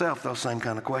ask myself those same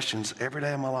kind of questions every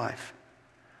day of my life.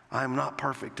 I am not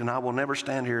perfect, and I will never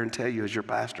stand here and tell you as your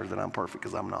pastor that I'm perfect,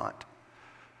 because I'm not.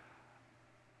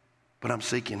 But I'm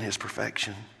seeking His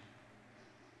perfection.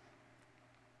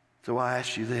 So I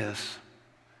ask you this.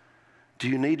 Do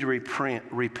you need to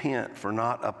repent for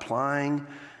not applying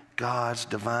God's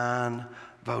divine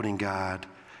voting guide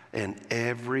in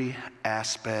every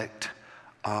aspect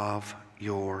of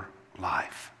your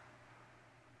life?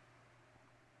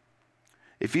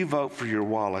 If you vote for your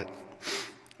wallet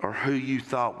or who you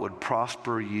thought would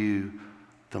prosper you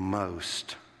the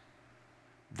most,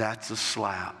 that's a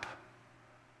slap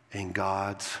in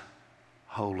God's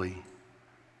holy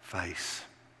face.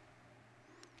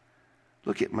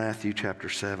 Look at Matthew chapter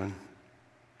 7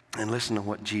 and listen to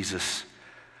what Jesus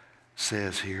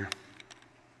says here.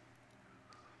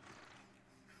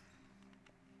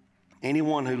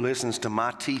 Anyone who listens to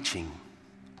my teaching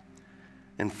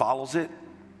and follows it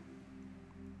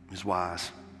is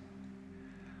wise.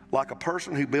 Like a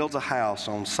person who builds a house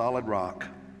on solid rock.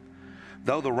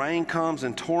 Though the rain comes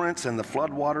in torrents and the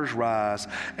floodwaters rise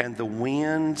and the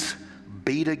winds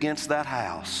beat against that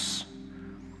house,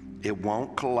 it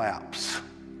won't collapse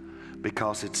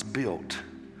because it's built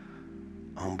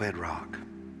on bedrock.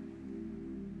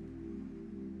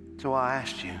 So I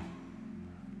asked you,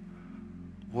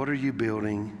 what are you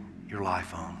building your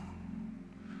life on?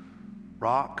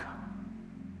 Rock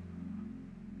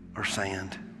or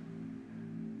sand?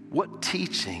 What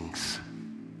teachings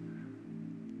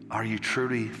are you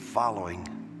truly following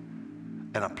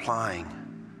and applying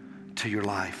to your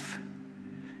life?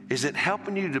 Is it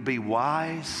helping you to be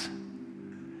wise,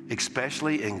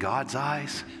 especially in God's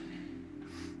eyes?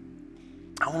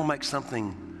 I want to make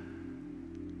something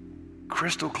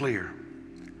crystal clear.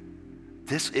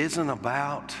 This isn't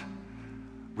about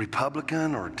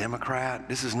Republican or Democrat.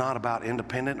 This is not about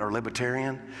independent or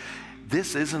libertarian.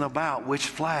 This isn't about which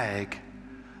flag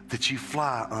that you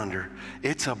fly under.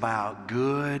 It's about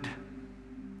good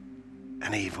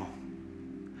and evil.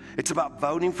 It's about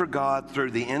voting for God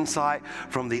through the insight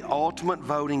from the ultimate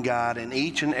voting guide in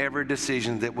each and every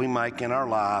decision that we make in our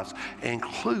lives,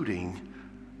 including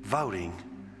voting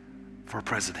for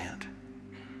president.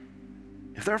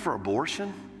 If they're for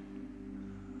abortion,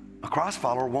 a Christ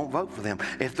follower won't vote for them.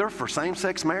 If they're for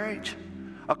same-sex marriage,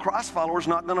 a Christ follower is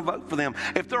not going to vote for them.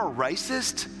 If they're a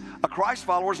racist, a Christ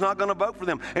follower is not going to vote for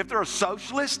them. If they're a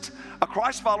socialist, a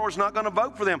Christ follower is not going to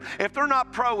vote for them. If they're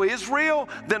not pro-Israel,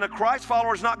 then a Christ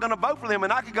follower is not going to vote for them.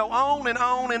 And I could go on and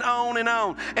on and on and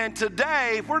on. And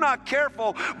today, if we're not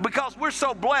careful, because we're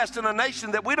so blessed in a nation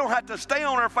that we don't have to stay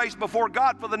on our face before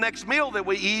God for the next meal that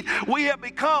we eat, we have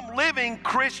become living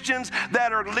Christians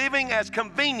that are living as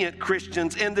convenient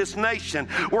Christians in this nation.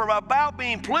 We're about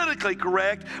being politically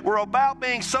correct, we're about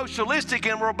being socialistic,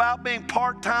 and we're about being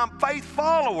part-time faith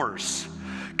followers.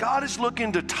 God is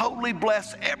looking to totally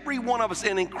bless every one of us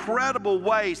in incredible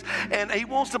ways, and He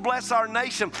wants to bless our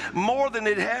nation more than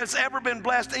it has ever been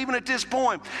blessed even at this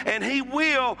point. And He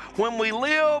will when we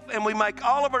live and we make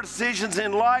all of our decisions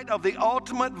in light of the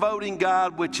ultimate voting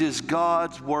guide, which is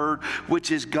God's Word,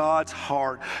 which is God's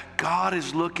heart. God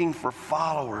is looking for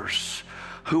followers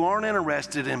who aren't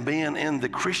interested in being in the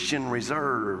Christian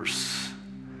reserves.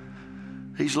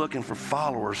 He's looking for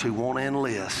followers who want to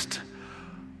enlist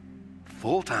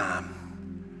full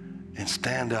time and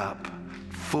stand up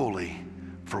fully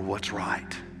for what's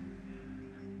right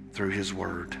through His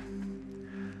Word.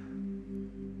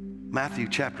 Matthew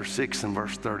chapter 6 and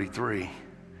verse 33,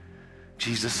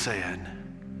 Jesus said,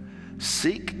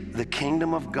 "Seek the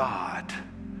kingdom of God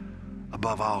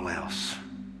above all else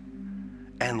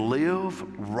and live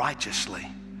righteously."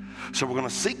 So we're going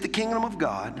to seek the kingdom of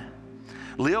God,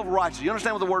 live righteously. You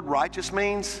understand what the word righteous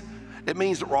means? It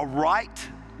means a right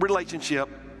relationship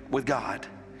with God,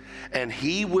 and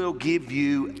He will give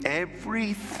you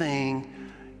everything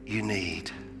you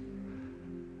need.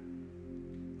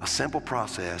 A simple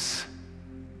process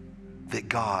that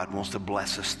God wants to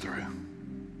bless us through.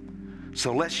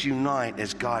 So let's unite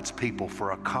as God's people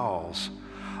for a cause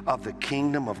of the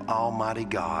kingdom of Almighty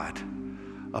God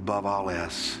above all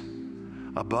else.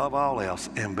 Above all else,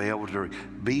 and be able to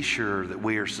be sure that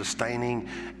we are sustaining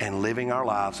and living our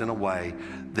lives in a way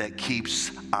that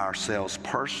keeps ourselves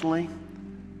personally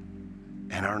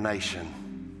and our nation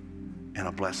in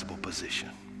a blessable position.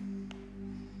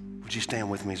 Would you stand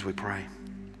with me as we pray?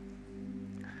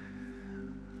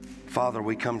 Father,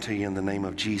 we come to you in the name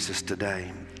of Jesus today,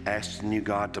 asking you,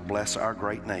 God, to bless our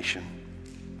great nation.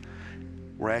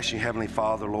 We're asking you, Heavenly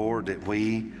Father, Lord, that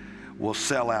we will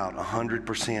sell out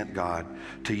 100%, God,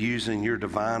 to using your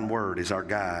divine word as our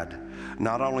guide,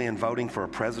 not only in voting for a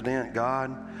president,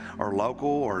 God, or local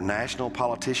or national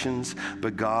politicians,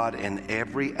 but God, in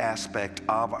every aspect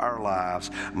of our lives,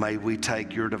 may we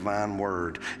take your divine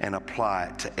word and apply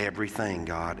it to everything,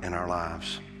 God, in our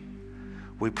lives.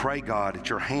 We pray, God,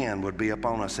 that your hand would be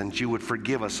upon us and you would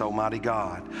forgive us, Almighty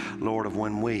God, Lord, of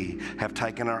when we have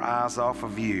taken our eyes off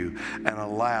of you and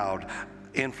allowed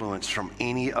influence from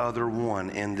any other one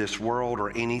in this world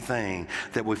or anything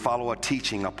that we follow a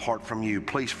teaching apart from you.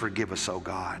 Please forgive us, oh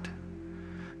God.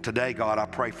 Today, God, I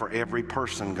pray for every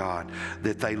person, God,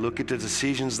 that they look at the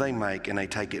decisions they make and they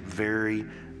take it very,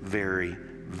 very,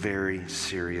 very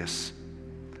serious.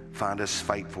 Find us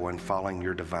faithful in following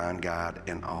your divine guide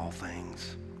in all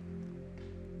things.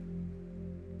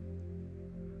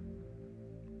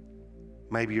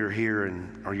 Maybe you're here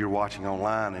or you're watching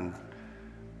online and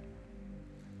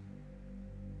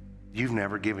you've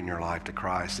never given your life to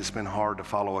Christ. It's been hard to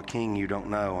follow a king you don't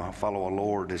know, follow a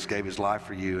Lord that gave his life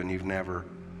for you, and you've never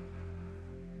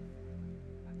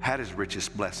had his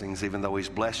richest blessings, even though he's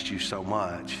blessed you so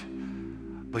much.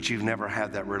 But you've never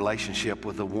had that relationship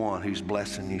with the one who's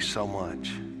blessing you so much.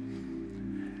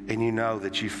 And you know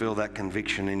that you feel that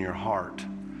conviction in your heart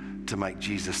to make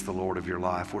Jesus the Lord of your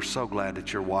life. We're so glad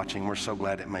that you're watching. We're so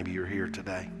glad that maybe you're here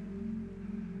today.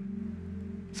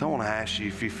 So I want to ask you,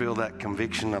 if you feel that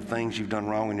conviction of things you've done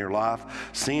wrong in your life,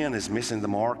 sin is missing the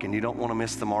mark, and you don't want to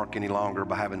miss the mark any longer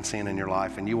by having sin in your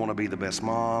life, and you want to be the best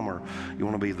mom, or you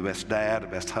want to be the best dad, the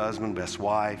best husband, best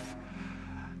wife,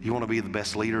 you want to be the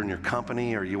best leader in your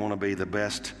company, or you want to be the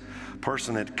best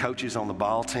person that coaches on the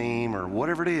ball team, or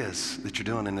whatever it is that you're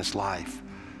doing in this life,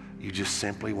 You just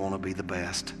simply want to be the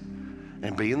best.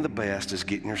 And being the best is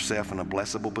getting yourself in a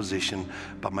blessable position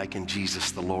by making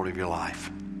Jesus the Lord of your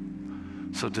life.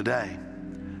 So today,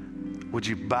 would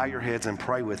you bow your heads and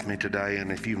pray with me today?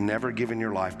 And if you've never given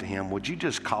your life to him, would you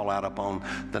just call out upon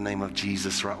the name of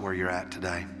Jesus right where you're at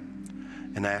today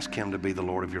and ask him to be the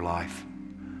Lord of your life?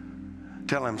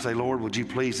 Tell him, say, Lord, would you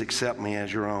please accept me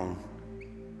as your own?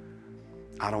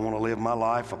 I don't want to live my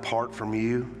life apart from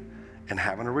you and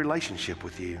having a relationship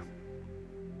with you.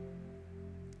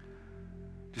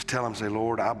 Just tell him, say,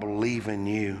 Lord, I believe in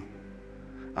you.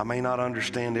 I may not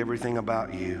understand everything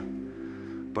about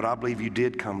you, but I believe you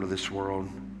did come to this world.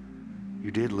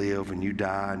 You did live and you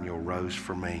died and you rose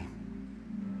for me.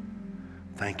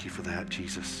 Thank you for that,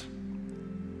 Jesus.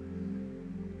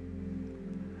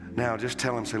 Now just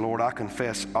tell him, say, Lord, I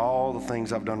confess all the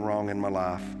things I've done wrong in my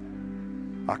life.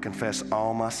 I confess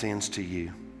all my sins to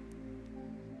you.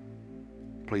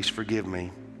 Please forgive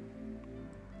me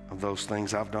of those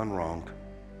things I've done wrong.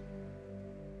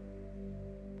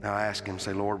 Now ask him,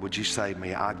 say, Lord, would you save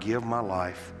me? I give my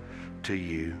life to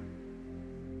you.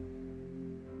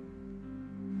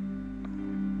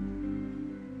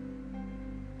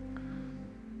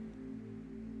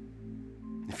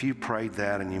 If you prayed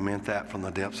that and you meant that from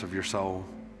the depths of your soul,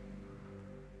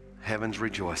 heaven's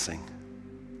rejoicing.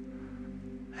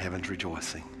 Heaven's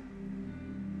rejoicing.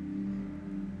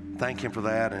 Thank him for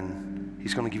that, and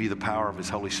he's going to give you the power of his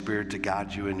Holy Spirit to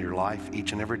guide you in your life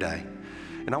each and every day.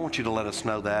 And I want you to let us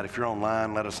know that. If you're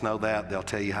online, let us know that. They'll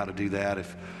tell you how to do that.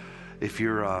 If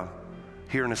you're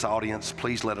here in this audience,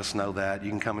 please let us know that.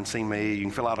 You can come and see me. You can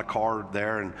fill out a card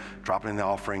there and drop it in the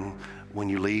offering when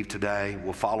you leave today.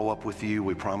 We'll follow up with you.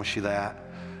 We promise you that,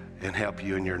 and help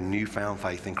you in your newfound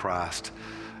faith in Christ.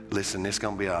 Listen, it's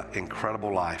going to be an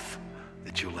incredible life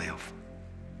that you'll live.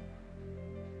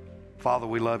 Father,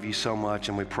 we love you so much,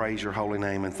 and we praise your holy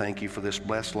name and thank you for this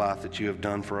blessed life that you have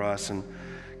done for us. And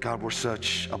God, we're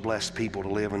such a blessed people to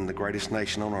live in the greatest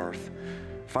nation on earth.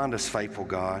 Find us faithful,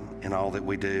 God, in all that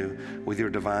we do, with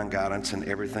your divine guidance in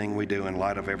everything we do in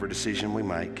light of every decision we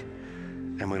make.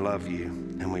 And we love you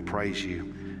and we praise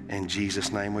you. In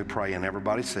Jesus' name we pray, and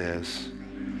everybody says,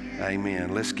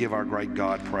 amen. Let's give our great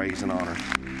God praise and honor.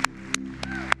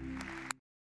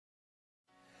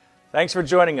 Thanks for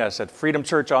joining us at Freedom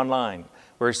Church Online.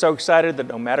 We're so excited that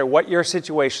no matter what your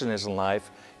situation is in life,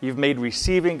 you've made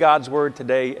receiving God's Word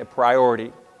today a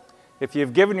priority. If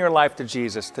you've given your life to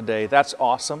Jesus today, that's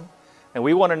awesome, and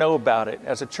we want to know about it.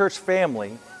 As a church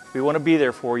family, we want to be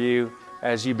there for you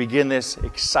as you begin this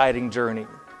exciting journey.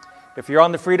 If you're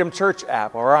on the Freedom Church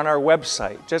app or on our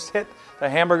website, just hit the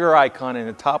hamburger icon in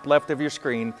the top left of your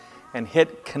screen and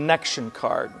hit Connection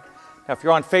Card. Now, if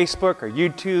you're on Facebook or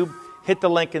YouTube, hit the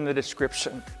link in the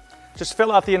description. Just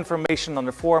fill out the information on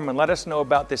the form and let us know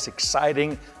about this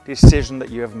exciting decision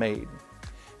that you have made.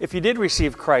 If you did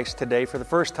receive Christ today for the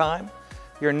first time,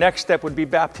 your next step would be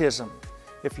baptism.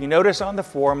 If you notice on the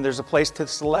form, there's a place to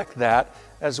select that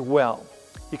as well.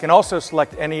 You can also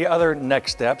select any other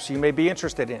next steps you may be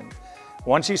interested in.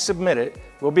 Once you submit it,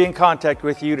 we'll be in contact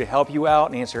with you to help you out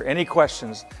and answer any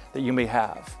questions that you may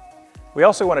have. We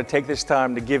also want to take this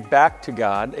time to give back to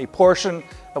God a portion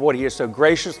of what He has so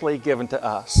graciously given to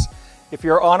us. If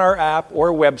you're on our app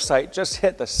or website, just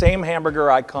hit the same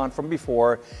hamburger icon from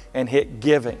before and hit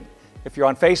Giving. If you're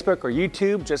on Facebook or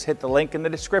YouTube, just hit the link in the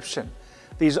description.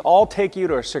 These all take you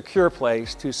to a secure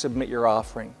place to submit your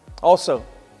offering. Also,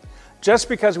 just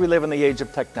because we live in the age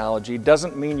of technology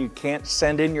doesn't mean you can't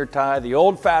send in your tithe the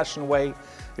old-fashioned way.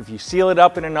 If you seal it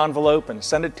up in an envelope and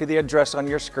send it to the address on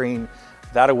your screen,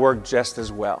 that'll work just as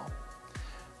well.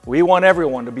 We want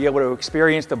everyone to be able to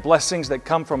experience the blessings that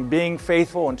come from being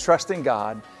faithful and trusting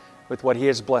God with what He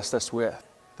has blessed us with.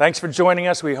 Thanks for joining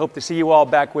us. We hope to see you all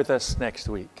back with us next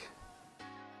week.